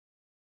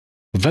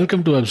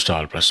Welcome to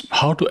WebStarPress.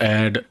 How to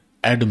add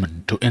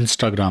admin to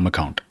Instagram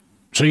account.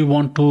 So you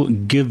want to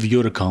give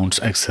your accounts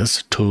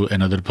access to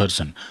another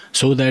person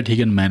so that he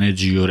can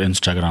manage your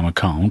Instagram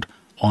account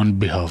on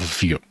behalf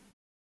of you.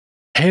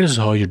 Here's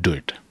how you do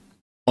it.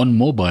 On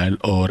mobile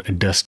or a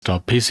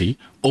desktop PC,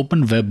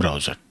 open web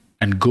browser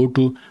and go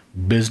to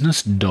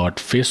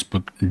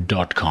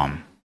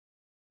business.facebook.com.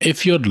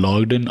 If you're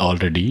logged in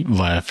already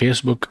via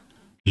Facebook,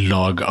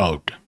 log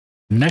out.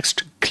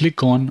 Next,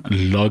 click on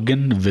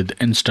Login with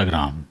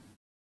Instagram.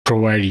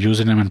 Provide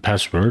username and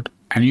password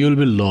and you'll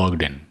be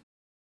logged in.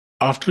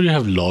 After you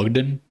have logged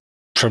in,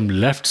 from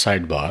left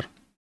sidebar,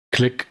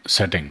 click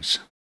Settings.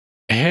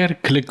 Here,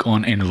 click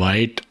on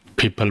Invite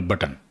People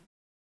button.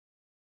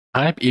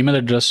 Type email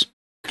address,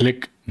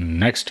 click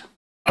Next.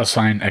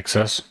 Assign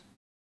access,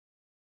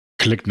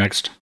 click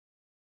Next.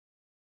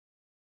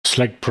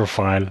 Select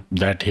profile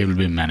that he will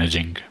be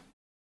managing.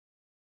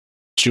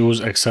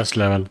 Choose access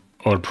level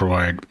or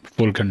provide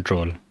full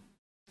control.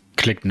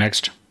 Click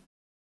Next.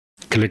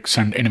 Click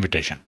Send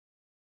Invitation.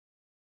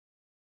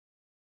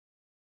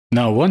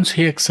 Now, once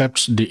he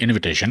accepts the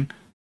invitation,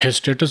 his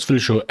status will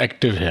show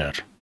active here.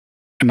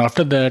 And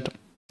after that,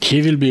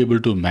 he will be able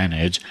to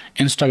manage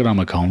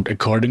Instagram account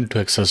according to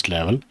access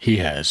level he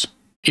has.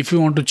 If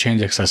you want to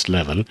change access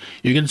level,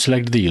 you can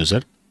select the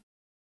user,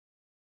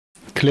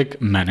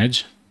 click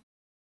Manage,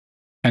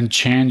 and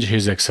change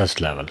his access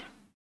level.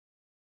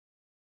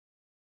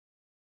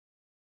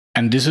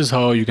 And this is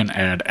how you can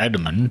add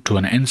admin to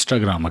an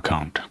Instagram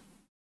account.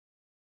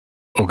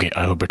 Okay,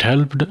 I hope it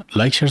helped.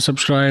 Like, share,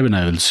 subscribe, and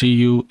I will see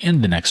you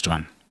in the next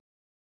one.